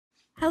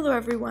Hello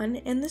everyone,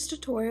 in this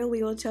tutorial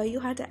we will tell you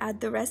how to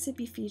add the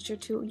recipe feature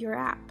to your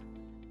app.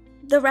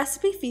 The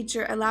recipe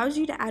feature allows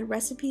you to add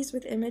recipes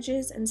with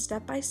images and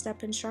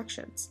step-by-step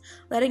instructions,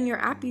 letting your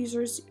app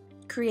users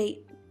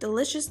create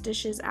delicious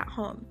dishes at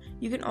home.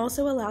 You can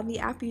also allow the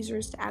app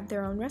users to add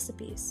their own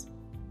recipes.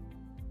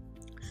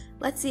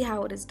 Let's see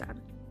how it is done.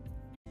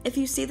 If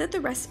you see that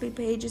the recipe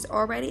page is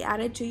already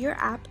added to your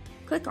app,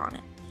 click on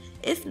it.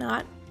 If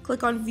not,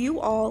 click on View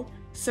All,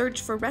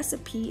 search for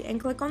Recipe, and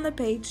click on the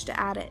page to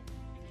add it.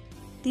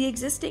 The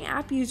existing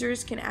app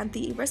users can add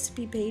the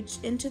recipe page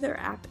into their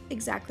app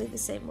exactly the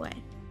same way.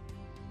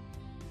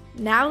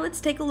 Now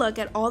let's take a look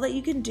at all that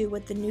you can do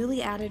with the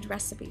newly added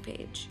recipe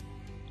page.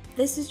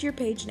 This is your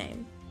page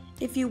name.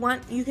 If you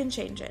want, you can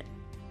change it.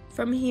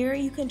 From here,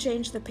 you can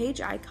change the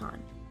page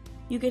icon.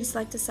 You can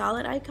select a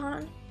solid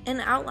icon, an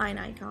outline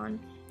icon,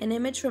 an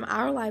image from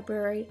our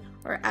library,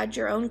 or add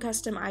your own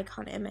custom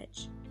icon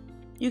image.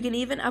 You can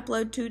even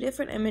upload 2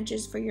 different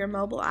images for your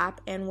mobile app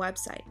and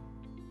website.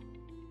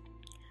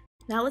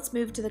 Now let's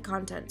move to the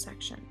content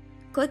section.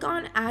 Click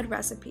on Add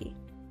Recipe.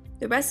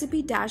 The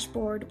recipe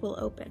dashboard will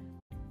open.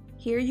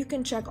 Here you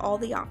can check all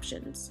the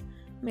options: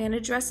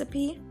 Manage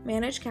Recipe,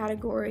 Manage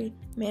Category,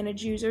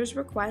 Manage Users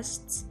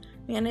Requests,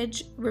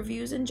 Manage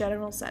Reviews and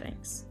General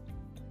Settings.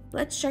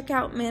 Let's check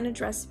out Manage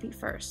Recipe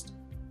first.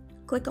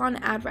 Click on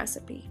Add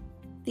Recipe.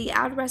 The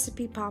Add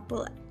Recipe pop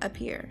will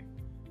appear.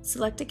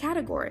 Select a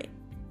category.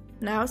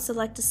 Now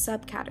select a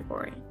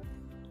subcategory.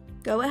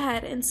 Go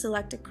ahead and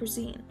select a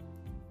cuisine.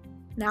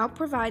 Now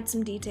provide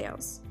some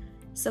details.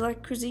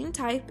 Select cuisine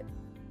type,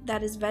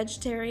 that is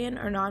vegetarian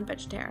or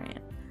non-vegetarian.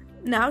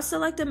 Now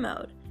select a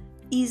mode,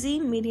 easy,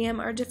 medium,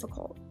 or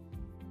difficult.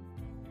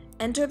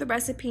 Enter the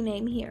recipe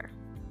name here.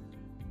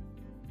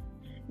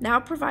 Now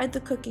provide the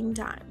cooking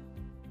time.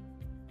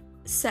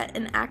 Set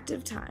an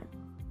active time.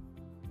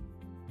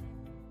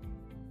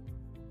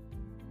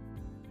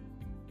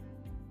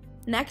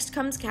 Next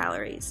comes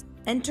calories.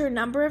 Enter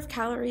number of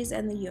calories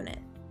and the unit.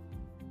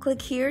 Click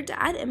here to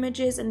add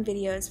images and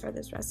videos for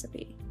this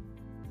recipe.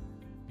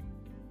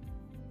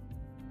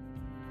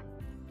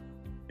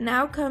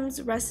 Now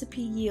comes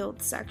Recipe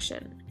Yield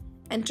section.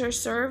 Enter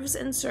serves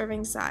and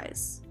serving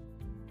size.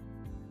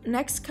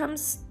 Next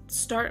comes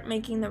Start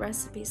Making the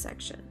Recipe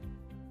section.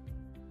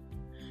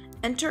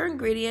 Enter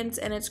ingredients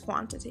and its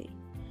quantity.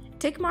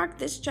 Tick mark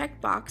this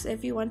checkbox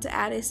if you want to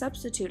add a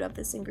substitute of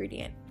this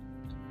ingredient.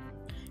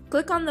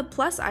 Click on the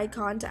plus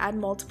icon to add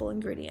multiple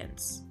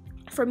ingredients.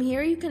 From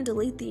here you can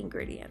delete the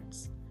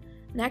ingredients.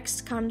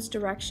 Next comes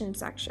Direction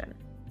section.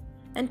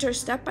 Enter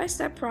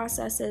step-by-step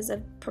processes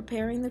of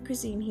preparing the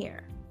cuisine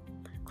here.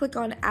 Click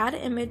on Add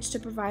Image to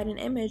provide an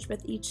image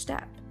with each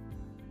step.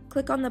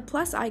 Click on the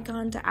plus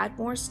icon to add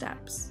more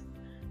steps.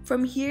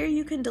 From here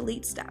you can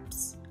delete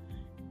steps.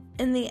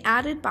 In the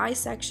Added By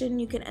section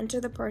you can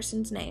enter the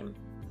person's name.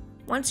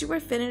 Once you are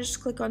finished,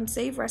 click on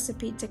Save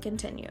Recipe to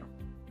continue.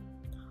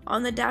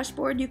 On the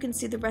dashboard you can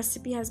see the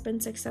recipe has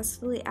been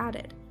successfully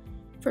added.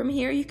 From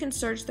here you can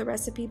search the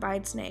recipe by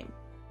its name.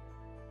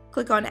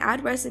 Click on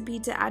Add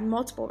Recipe to add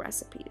multiple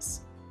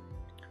recipes.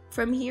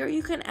 From here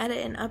you can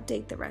edit and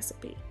update the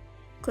recipe.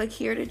 Click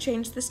here to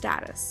change the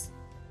status.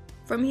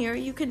 From here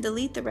you can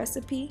delete the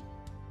recipe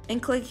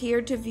and click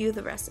here to view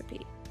the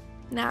recipe.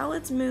 Now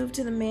let's move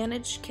to the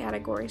Manage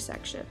Category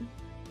section.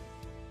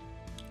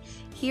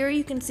 Here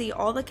you can see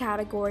all the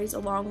categories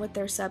along with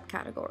their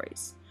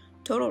subcategories: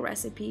 total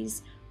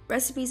recipes,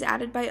 recipes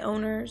added by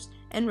owners,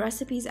 and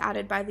recipes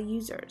added by the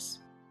users.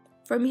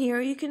 From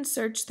here you can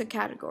search the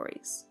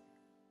categories.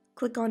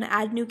 Click on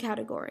Add New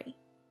Category.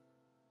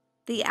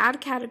 The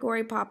Add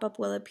Category pop-up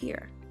will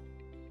appear.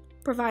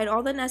 Provide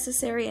all the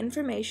necessary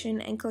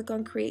information and click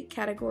on Create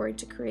Category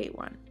to create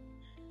one.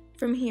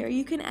 From here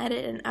you can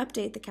edit and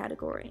update the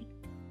category.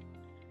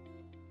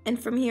 And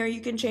from here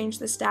you can change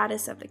the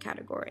status of the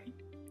category.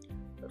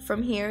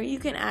 From here you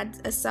can add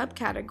a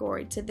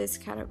subcategory to this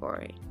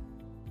category.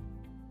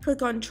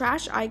 Click on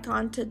Trash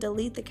icon to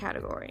delete the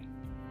category.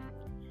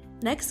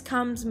 Next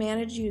comes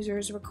Manage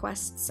Users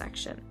Requests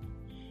section.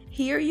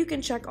 Here you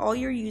can check all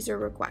your user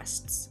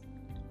requests.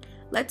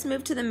 Let's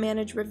move to the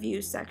Manage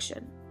Reviews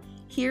section.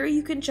 Here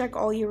you can check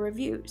all your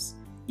reviews.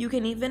 You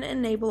can even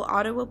enable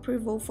auto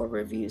approval for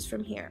reviews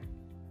from here.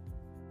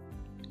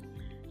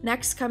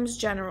 Next comes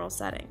General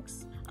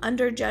Settings.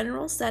 Under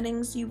General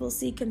Settings you will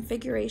see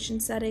Configuration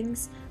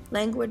Settings,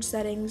 Language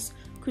Settings,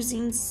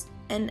 Cuisines,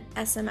 and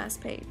SMS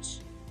page.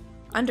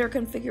 Under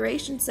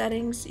Configuration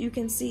Settings you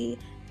can see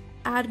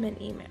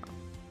Admin Email.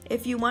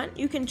 If you want,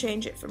 you can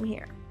change it from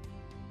here.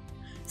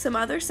 Some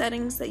other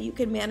settings that you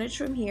can manage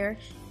from here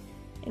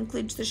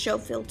includes the Show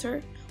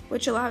Filter,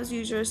 which allows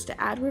users to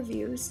add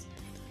reviews,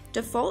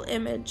 Default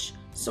Image,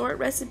 sort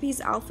recipes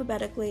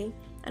alphabetically,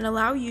 and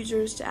allow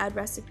users to add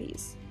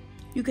recipes.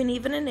 You can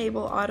even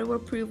enable auto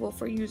approval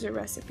for user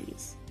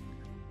recipes.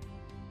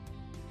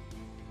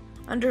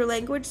 Under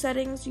Language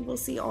Settings, you will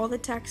see all the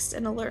text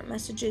and alert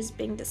messages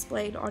being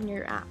displayed on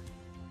your app.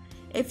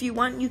 If you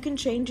want, you can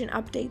change and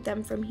update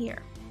them from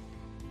here.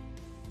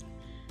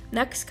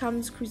 Next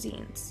comes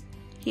Cuisines.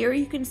 Here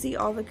you can see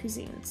all the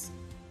cuisines.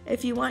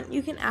 If you want,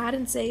 you can add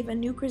and save a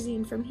new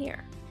cuisine from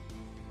here.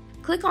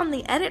 Click on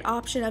the Edit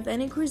option of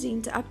any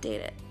cuisine to update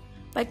it.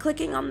 By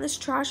clicking on this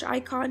trash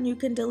icon, you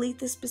can delete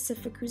the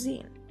specific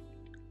cuisine.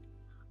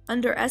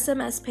 Under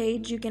SMS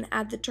page, you can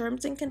add the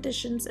terms and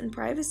conditions and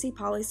privacy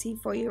policy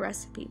for your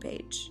recipe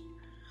page.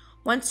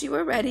 Once you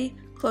are ready,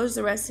 close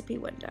the recipe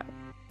window.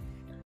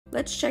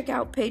 Let's check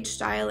out page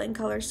style and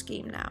color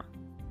scheme now.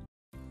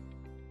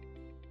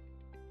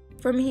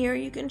 From here,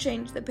 you can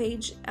change the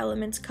page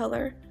element's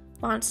color,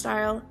 font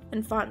style,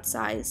 and font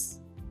size.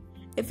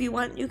 If you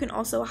want, you can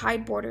also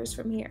hide borders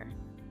from here.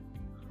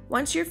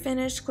 Once you're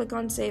finished, click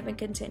on Save and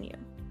Continue.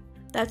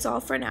 That's all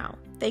for now.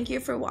 Thank you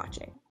for watching.